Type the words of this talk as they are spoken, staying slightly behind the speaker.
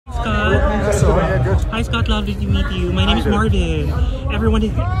Scott. That's all right, yeah, good. Hi Scott, lovely to meet you. My name is Marvin.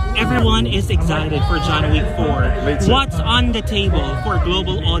 Everyone is excited for John Wick 4. Me too. What's on the table for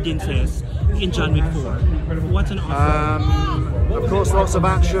global audiences in John Wick 4? What's an offer? Of course, lots of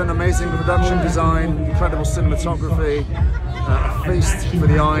action, amazing production design, incredible cinematography, a feast for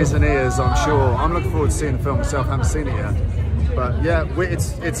the eyes and ears, I'm sure. I'm looking forward to seeing the film myself, I haven't seen it yet. But yeah,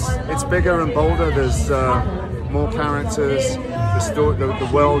 it's bigger and bolder. There's more characters. The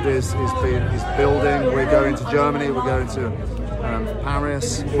world is building. We're going to Germany. We're going to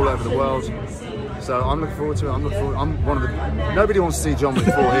Paris, all over the world. So I'm looking forward to it. I'm one of the. Nobody wants to see John Wick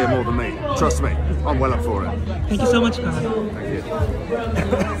 4 here more than me. Trust me, I'm well up for it. Thank you so much, Scott. Thank you.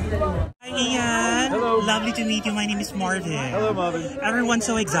 Hi Ian. Hello. Lovely to meet you. My name is Marvin. Hello, Marvin. Everyone's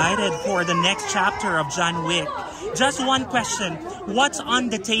so excited for the next chapter of John Wick. Just one question. What's on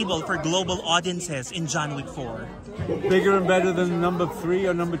the table for global audiences in John Wick 4? Bigger and better than number 3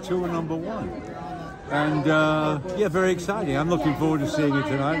 or number 2 or number 1. And yeah, very exciting. I'm looking forward to seeing it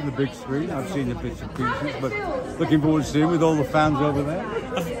tonight on the big screen. I've seen the bits and pieces, but looking forward to seeing it with all the fans over there.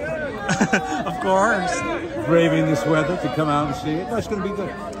 Of course. Braving this weather to come out and see it. That's going to be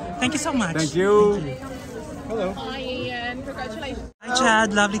good. Thank you so much. Thank you. Thank you. Hello. Hi Ian, congratulations. Hi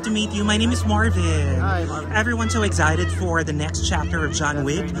Chad, lovely to meet you. My name is Marvin. Hi, Marvin. Everyone's so excited for the next chapter of John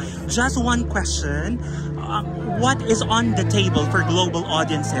Wick. Just one question. What is on the table for global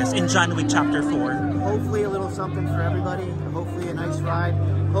audiences in John Wick Chapter 4? Hopefully a little something for everybody. Hopefully a nice ride.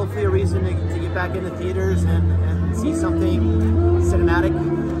 Hopefully a reason to get back into theaters and see something cinematic.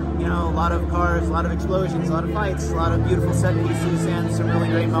 You know, a lot of cars, a lot of explosions, a lot of fights, a lot of beautiful set pieces, and some really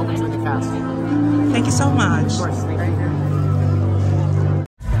great moments with the cast. Thank you so much. Of course, thank you.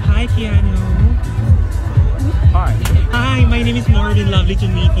 Hi Keanu. Hi. Hi, my name is Marvin. Lovely to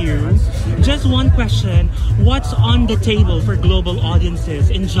meet you. Just one question. What's on the table for global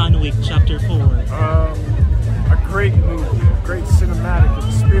audiences in John Wick Chapter 4? A great movie, great cinematic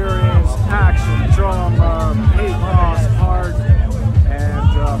experience, action, drama, pathos, heart, and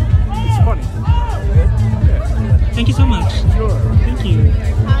it's funny. Yeah. Thank you so much. Sure. Thank you.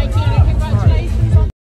 Hi Tina, congratulations.